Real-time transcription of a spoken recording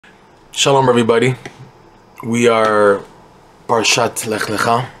Shalom everybody. We are Parshat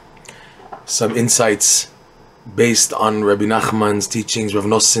Lekha. Some insights based on Rabbi Nachman's teachings, Rav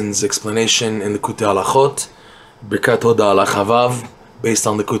Nossin's explanation in the Likutey Halachot, Birkat Hoda ala Chavav, based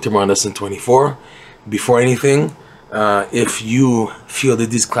on the Likutey Moharan lesson 24. Before anything, if you feel that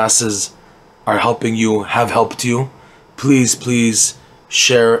these classes are helping you, have helped you, please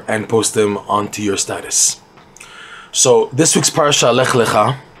share and post them onto your status. So this week's Parsha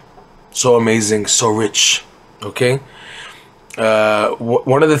Lekha, so amazing, so rich. Okay,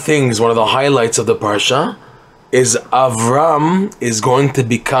 one of the highlights of the Parsha is Avraham is going to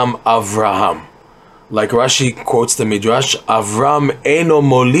become Avraham. Like Rashi quotes the Midrash, Avraham eno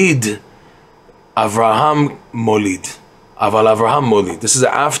molid, Avraham molid. Aval Avraham molid. This is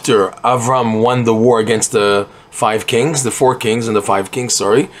after Avraham won the war against the four kings and the five kings,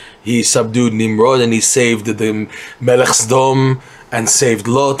 sorry. He subdued Nimrod and he saved the Melech Sdom and saved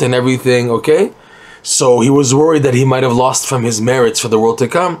Lot and everything, okay? So he was worried that he might have lost from his merits for the world to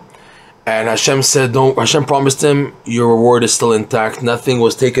come. And Hashem said, Hashem promised him, your reward is still intact. Nothing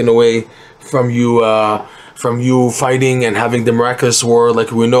was taken away from you fighting and having the miraculous war.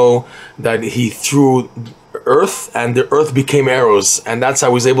 Like we know that he threw earth and the earth became arrows, and that's how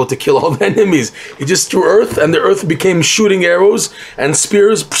he was able to kill all the enemies. He just threw earth and the earth became shooting arrows and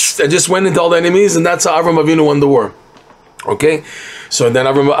spears and just went into all the enemies, and that's how Avraham Avinu won the war. Okay, so then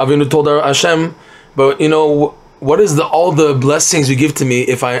Avraham Avinu told Hashem, but you know, what is all the blessings you give to me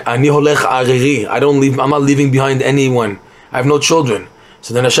if ani holech ariri? I'm not leaving behind anyone. I have no children.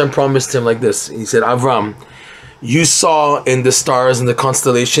 So then Hashem promised him like this. He said, Avram, you saw in the stars and the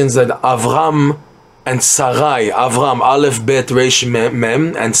constellations that Avram and Sarai, Avram Aleph Bet Resh Mem,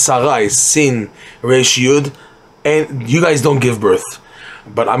 and Sarai Sin Resh Yud, and you guys don't give birth.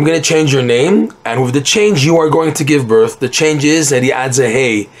 But I'm going to change your name, and with the change you are going to give birth. The change is that he adds a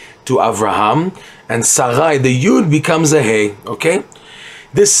Hey to Avraham, and Sarai, the Yud, becomes a Hey, okay?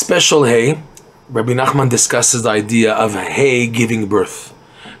 This special Hey, Rabbi Nachman discusses the idea of Hey giving birth.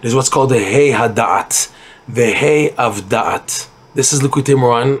 There's what's called the Hey Hada'at, the Hey of Da'at. This is Likutey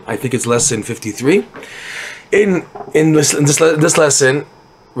Moharan, I think it's lesson 53. In this lesson,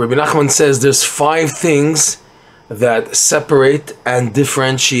 Rabbi Nachman says there's 5 things that separate and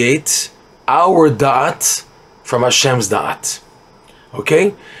differentiate our da'at from Hashem's da'at.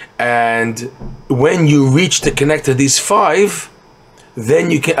 Okay? And when you reach to connect to these 5,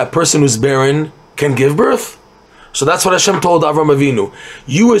 then a person who's barren can give birth. So that's what Hashem told Avraham Avinu.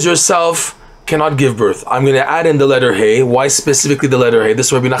 You as yourself cannot give birth. I'm going to add in the letter Hey. Why specifically the letter Hey? This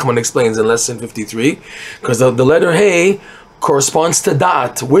is what Rabbi Nachman explains in lesson 53. Because the letter Hey corresponds to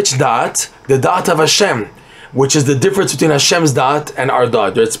da'at. Which da'at? The da'at of Hashem, which is the difference between Hashem's da'at and our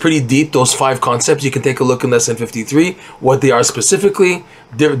da'at. It's pretty deep, those 5 concepts. You can take a look in lesson 53, what they are specifically,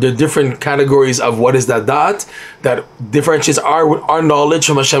 the different categories of what is that da'at that differentiates our knowledge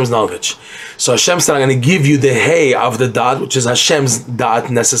from Hashem's knowledge. So Hashem said, I'm going to give you the Hey of the da'at, which is Hashem's da'at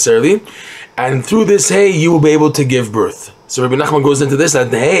necessarily, and through this Hey, you will be able to give birth. So Rabbi Nachman goes into this,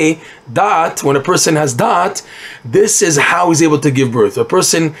 that the Hey, da'at, when a person has da'at, this is how he's able to give birth. A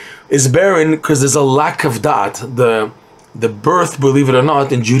person is barren because there's a lack of da'at. The birth, believe it or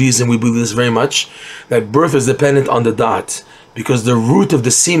not, in Judaism we believe this very much, that birth is dependent on the da'at, because the root of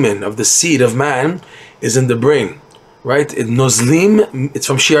the semen, of the seed of man, is in the brain. Right? Nozlim, it's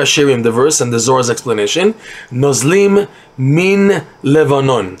from Shir Hashirim, the verse and the Zohar's explanation. Nozlim min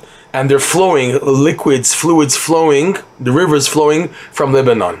Lebanon. And they're flowing, fluids flowing, the rivers flowing from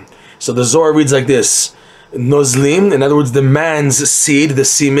Lebanon. So the Zohar reads like this. Nozlim, in other words, the man's seed, the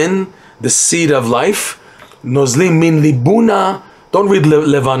semen, the seed of life. Nozlim min libuna. Don't read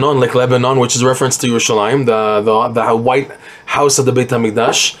Lebanon like Lebanon, which is a reference to Yerushalayim, the white house of the Beit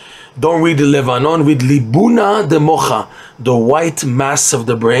HaMikdash. Don't read Lebanon, read libuna de mocha, the white mass of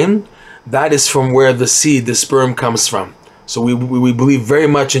the brain. That is from where the seed, the sperm, comes from. So we believe very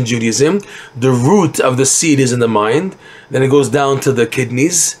much in Judaism. The root of the seed is in the mind. Then it goes down to the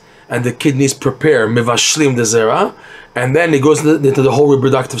kidneys, and the kidneys prepare mevashlim the zera, and then it goes into the whole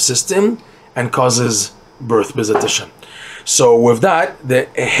reproductive system and causes birth, b'ezrat Hashem. So with that, the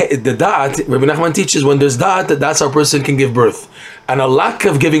da'at, Rabbi Nachman teaches, when there's da'at, that's how a person can give birth. And a lack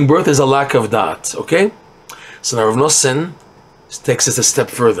of giving birth is a lack of da'at, okay? So now Rav Nosson takes us a step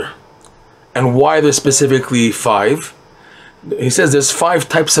further. And why there's specifically 5? He says there's 5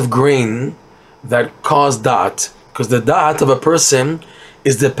 types of grain that cause da'at, because the da'at of a person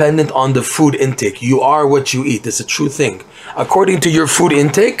is dependent on the food intake. You are what you eat. It's a true thing. According to your food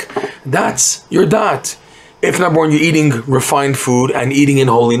intake, that's your da'at. If number one, you're eating refined food and eating in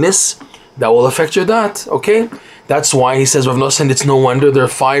holiness, that will affect your da'at, okay? That's why he says, Rav Nosson, it's no wonder there are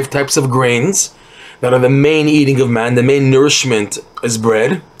 5 types of grains that are the main eating of man. The main nourishment is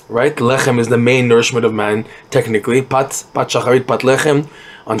bread, right? Lechem is the main nourishment of man, technically. Pat shacharit, pat lechem.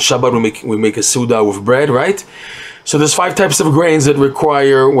 On Shabbat we make a suda with bread, right? So there's 5 types of grains that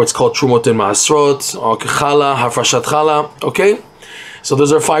require what's called trumot and maasrot, or chala, hafrashat chala, okay? So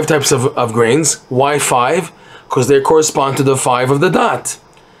those are 5 types of grains. Why 5? Because they correspond to the 5 of the dot.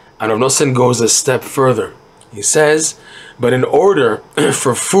 And Rav Nosson goes a step further. He says, but in order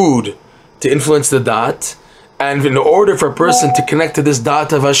for food to influence the dot, and in order for a person to connect to this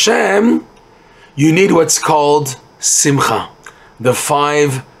dot of Hashem, you need what's called simcha, the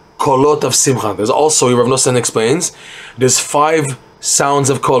 5 kolot of simcha. There's also, Rav Nosson explains, there's 5 sounds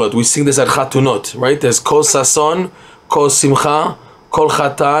of kolot. We sing this at chatunot, right? There's kol sason, kol simcha, kol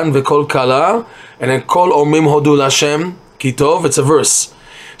chatan, ve kol kala, and then kol omim hodu l'Hashem kitov. It's a verse.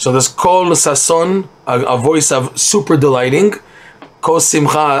 So there's kol sason, a voice of super delighting, kol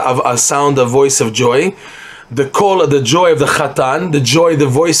simcha, a sound, a voice of joy, the kol, the joy of the chatan, the joy, the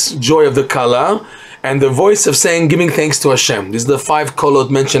voice, joy of the kala, and the voice of saying, giving thanks to Hashem. These are the 5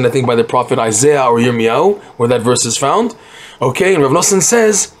 kolot mentioned, I think, by the prophet Isaiah or Yirmiyahu, where that verse is found. Okay, and Rav Nosson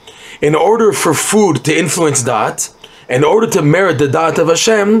says, in order for food to influence dat, in order to merit the dat of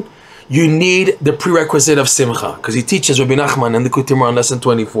Hashem, you need the prerequisite of simcha. Because he teaches, Rabbi Nachman in the Likutey Moharan lesson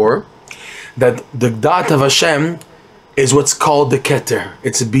 24, that the dat of Hashem is what's called the keter.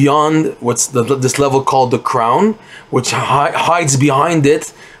 It's beyond this level called the crown, which hides behind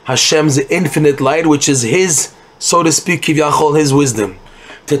it Hashem's infinite light, which is his, so to speak, kivyachol, his wisdom.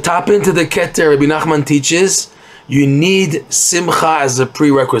 To tap into the keter, Rabbi Nachman teaches, you need simcha as a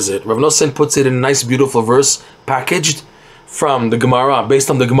prerequisite. Rav Nosson puts it in a nice, beautiful verse, packaged from the Gemara, based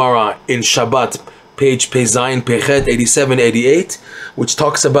on the Gemara in Shabbat, page Pezayin, Pechet, 87, 88, which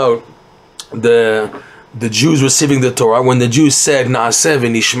talks about the Jews receiving the Torah. When the Jews said, Na'aseh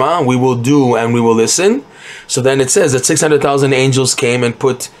v'nishma, we will do and we will listen. So then it says that 600,000 angels came and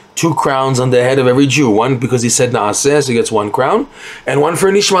put 2 crowns on the head of every Jew. One because he said Na'aseh, so he gets 1 crown, and one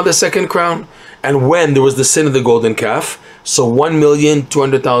for Nishma, the 2nd crown. And when there was the sin of the golden calf, so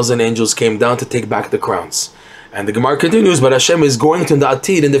 1,200,000 angels came down to take back the crowns. And the Gemara continues, but Hashem is going to, in the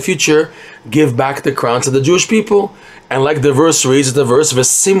Atid, in the future, give back the crowns to the Jewish people. And like the verse reads, the verse,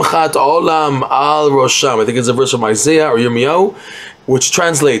 V'simchat olam al rosham. I think it's a verse from Isaiah or Yirmiyahu, which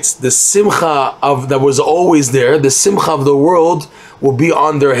translates, the simcha of that was always there, the simcha of the world will be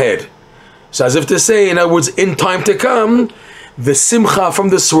on their head. So as if to say, in other words, in time to come, the simcha from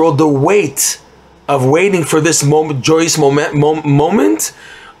this world, the weight of waiting for this moment, joyous moment,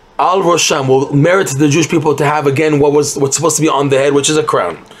 Al Rosham will merit the Jewish people to have again what's supposed to be on the head, which is a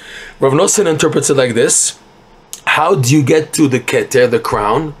crown. Rav Nosson interprets it like this: how do you get to the keter, the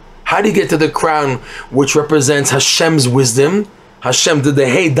crown? How do you get to the crown, which represents Hashem's wisdom? Hashem did the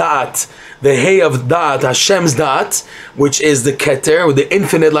hey da'at, the hey of da'at, Hashem's da'at, which is the keter, with the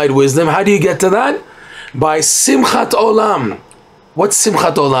infinite light wisdom. How do you get to that? By simchat olam. What's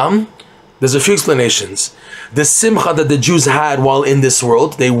simchat olam? There's a few explanations. The simcha that the Jews had while in this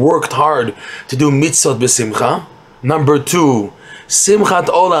world, they worked hard to do mitzvot b'simcha. Number 2, simchat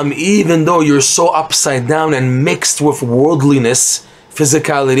olam, even though you're so upside down and mixed with worldliness,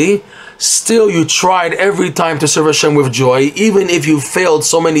 physicality, still you tried every time to serve Hashem with joy, even if you failed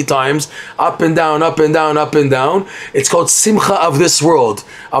so many times, up and down, up and down, up and down. It's called simcha of this world,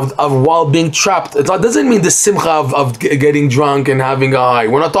 of while being trapped. It doesn't mean the simcha of getting drunk and having a high.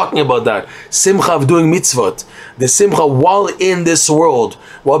 We're not talking about that. Simcha of doing mitzvot. The simcha while in this world,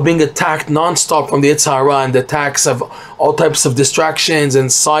 while being attacked non-stop from the Yetzer Hara and the attacks of all types of distractions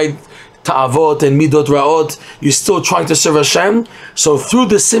and side ta'avot and midot ra'ot, you're still trying to serve Hashem. So through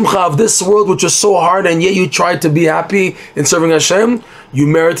the simcha of this world, which is so hard, and yet you try to be happy in serving Hashem, you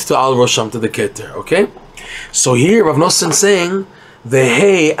merit to al rosham, to the keter. Okay, so here Rav Nosson saying the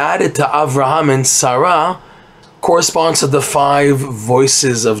hey added to Avraham and Sarah corresponds to the 5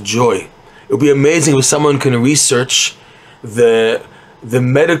 voices of joy. It would be amazing if someone can research the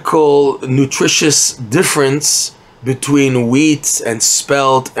medical nutritious difference between wheat and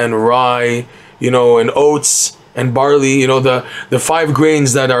spelt and rye, and oats and barley, the 5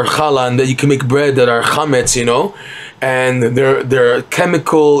 grains that are challah and that you can make bread that are chametz, and their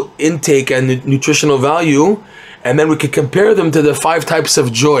chemical intake and nutritional value, and then we can compare them to the 5 types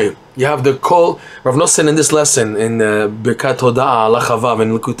of joy. You have the kol. Rav Nosson in this lesson in Birkat Hoda'ah Lachavav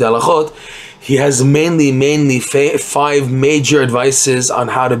and Likutey Alachot, he has mainly 5 major advices on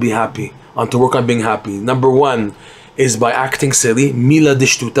how to be happy, on to work on being happy. Number 1 is by acting silly, mila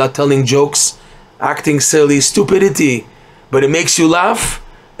dishtuta, telling jokes, acting silly, stupidity, but it makes you laugh.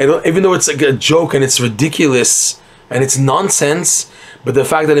 And even though it's like a joke and it's ridiculous, and it's nonsense, but the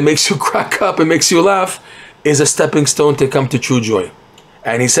fact that it makes you crack up, it makes you laugh, is a stepping stone to come to true joy.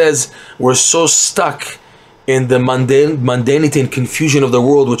 And he says we're so stuck in the mundanity and confusion of the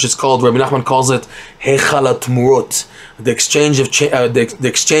world, which is called, Rabbi Nachman calls it Hechalat Murot, the exchange of the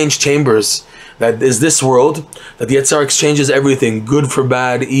exchange chambers. That is this world, that the Yetzirah exchanges everything, good for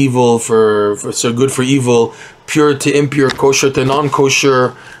bad, evil for so good for evil, pure to impure, kosher to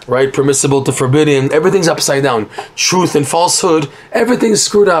non-kosher, right, permissible to forbidden. Everything's upside down. Truth and falsehood, everything's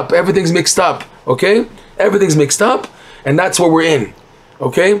screwed up, everything's mixed up, okay? Everything's mixed up, and that's what we're in,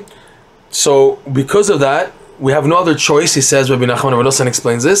 okay? So because of that, we have no other choice, he says, Rabbi Nachman of Nosson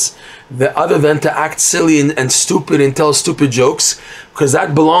explains this, other than to act silly and stupid and tell stupid jokes, because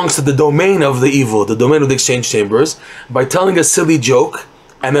that belongs to the domain of the evil, the domain of the exchange chambers. By telling a silly joke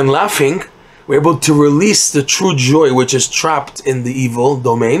and then laughing, we're able to release the true joy which is trapped in the evil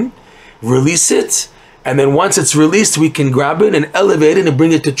domain, release it, and then once it's released, we can grab it and elevate it and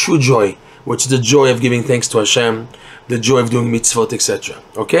bring it to true joy, which is the joy of giving thanks to Hashem, the joy of doing mitzvot, etc.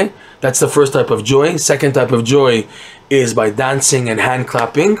 Okay? That's the first type of joy. Second type of joy is by dancing and hand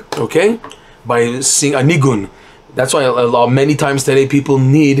clapping, okay? By singing a nigun. That's why many times today people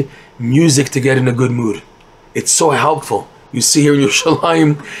need music to get in a good mood. It's so helpful. You see here in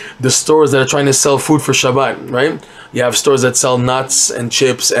Yerushalayim, the stores that are trying to sell food for Shabbat, right? You have stores that sell nuts and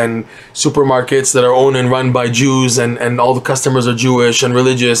chips, and supermarkets that are owned and run by Jews, and all the customers are Jewish and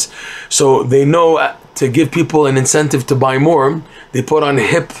religious. So they know to give people an incentive to buy more, they put on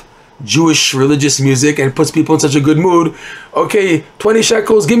hip Jewish religious music and puts people in such a good mood. Okay, 20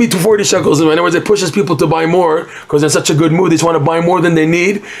 shekels, give me 240 shekels. In other words, it pushes people to buy more because they're in such a good mood. They just want to buy more than they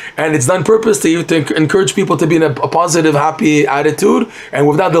need, and it's done purposely to encourage people to be in a positive, happy attitude, and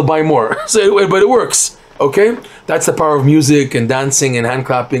with that they'll buy more. But it works. Okay, that's the power of music and dancing and hand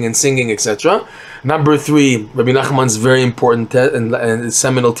clapping and singing, etc. Number 3, Rabbi Nachman's very important and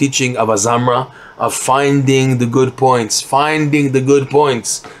seminal teaching of Azamra, of finding the good points. Finding the good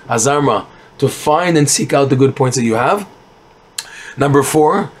points. Azamra, to find and seek out the good points that you have. Number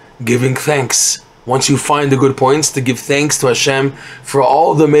 4, giving thanks. Once you find the good points, to give thanks to Hashem for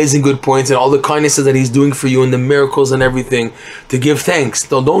all the amazing good points and all the kindnesses that He's doing for you and the miracles and everything. To give thanks.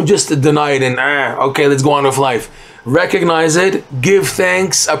 Don't just deny it and, okay, let's go on with life. Recognize it, give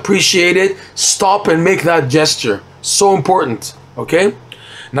thanks, appreciate it, stop and make that gesture. So important, okay?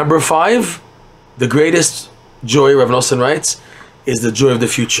 Number 5, the greatest joy, Rav Nosson writes, is the joy of the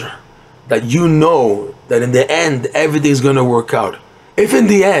future. That you know that in the end, everything's going to work out. If in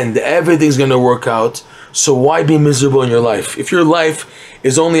the end, everything's going to work out, so why be miserable in your life? If your life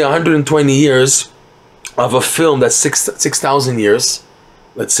is only 120 years of a film that's 6,000 years,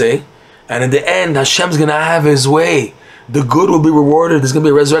 let's say, and in the end, Hashem's going to have His way. The good will be rewarded. There's going to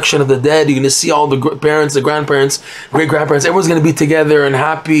be a resurrection of the dead. You're going to see all the parents, the grandparents, great-grandparents. Everyone's going to be together and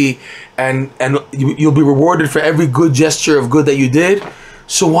happy. And you'll be rewarded for every good gesture of good that you did.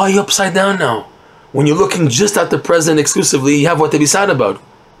 So why are you upside down now? When you're looking just at the present exclusively, you have what to be sad about.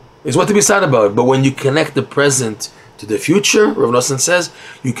 It's what to be sad about. But when you connect the present to the future, Rav Nosson says,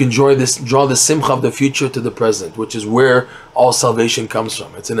 you can draw the simcha of the future to the present, which is where all salvation comes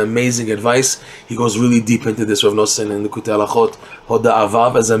from. It's an amazing advice. He goes really deep into this, Rav Nosson, in Likutey Moharan, Hoda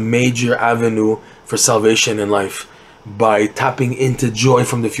Avav, as a major avenue for salvation in life. By tapping into joy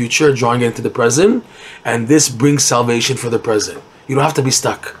from the future, drawing it into the present, and this brings salvation for the present. You don't have to be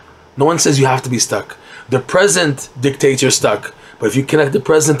stuck. No one says you have to be stuck. The present dictates you're stuck. But if you connect the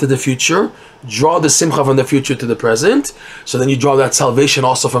present to the future, draw the simcha from the future to the present, so then you draw that salvation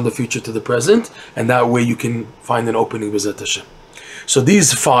also from the future to the present, and that way you can find an opening with Hashem. So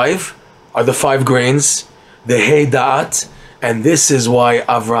these 5 are the 5 grains, the Hey Da'at, and this is why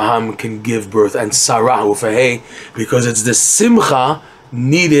Avraham can give birth, and Sarah with a Hey, because it's the simcha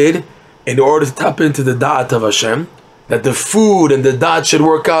needed in order to tap into the Da'at of Hashem, that the food and the Da'at should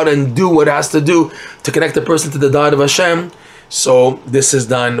work out and do what it has to do to connect the person to the Da'at of Hashem. So this is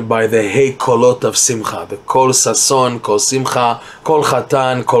done by the Hey Kolot of Simcha, the Kol Sason, Kol Simcha, Kol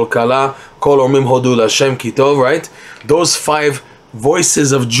Chatan, Kol Kala, Kol Omim Hodu L'Hashem Kitov, right? Those 5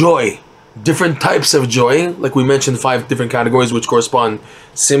 voices of joy, different types of joy, like we mentioned 5 different categories which correspond.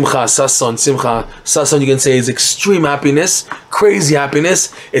 Simcha, Sason, Simcha. Sason you can say is extreme happiness, crazy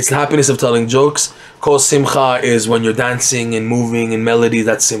happiness. It's the happiness of telling jokes. Kol Simcha is when you're dancing and moving in melody,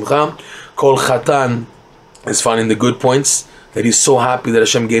 that's Simcha. Kol Chatan is finding the good points, that he's so happy that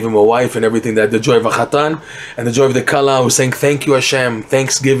Hashem gave him a wife and everything, that the joy of a Chatan, and the joy of the Kala, who's saying, thank you Hashem,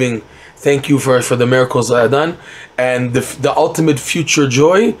 thanksgiving, thank you for the miracles that I've done. And the ultimate future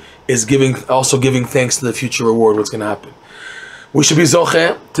joy is also giving thanks to the future reward, what's going to happen. We should be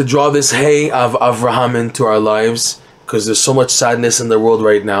zoche to draw this hay of Avraham into our lives, because there's so much sadness in the world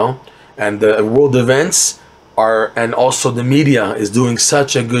right now, and the world events are, and also the media is doing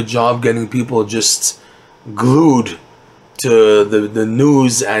such a good job getting people just glued to the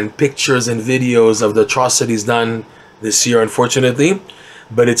news and pictures and videos of the atrocities done this year, unfortunately.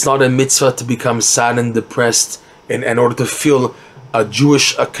 But it's not a mitzvah to become sad and depressed in order to feel a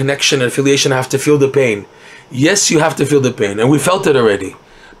Jewish connection and affiliation. I have to feel the pain. Yes, you have to feel the pain, and we felt it already.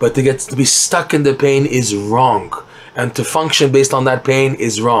 But to be stuck in the pain is wrong, and to function based on that pain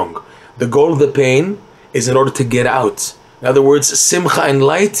is wrong. The goal of the pain is in order to get out. In other words, simcha and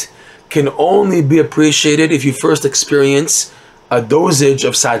light can only be appreciated if you first experience a dosage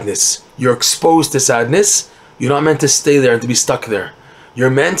of sadness. You're exposed to sadness. You're not meant to stay there and to be stuck there. You're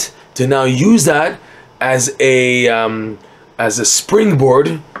meant to now use that as a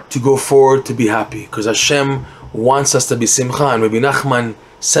springboard to go forward, to be happy, because Hashem wants us to be simcha. And Rabbi Nachman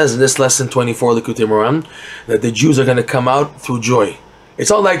says in this lesson 24, Likutey Moharan, that the Jews are going to come out through joy. It's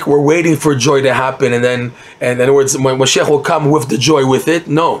not like we're waiting for joy to happen and in other words, when Mashiach will come with the joy with it.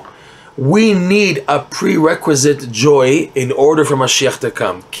 No, we need a prerequisite joy in order for Mashiach to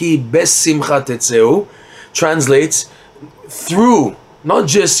come. Ki bes simcha tetzeu translates through, not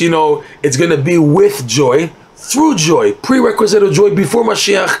just, it's going to be with joy, through joy, prerequisite of joy before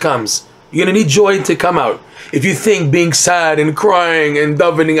Mashiach comes. You're going to need joy to come out. If you think being sad and crying and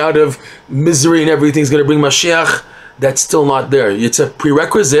davening out of misery and everything is going to bring Mashiach, that's still not there. It's a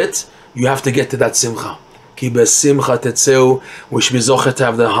prerequisite. You have to get to that simcha. Ki besimcha tetzeu. We should be zochet to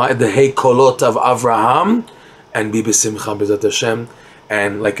have the hey kolot of Avraham and be besimcha b'ezrat Hashem.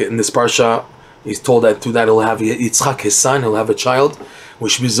 And like in this parsha, he's told that through that he'll have Yitzchak, his son, he'll have a child. We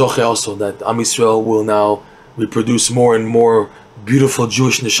should be zoche also that Am Yisrael will now reproduce more and more beautiful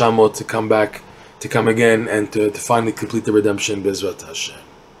Jewish neshamot to come back, to come again, and to finally complete the redemption b'ezrat Hashem.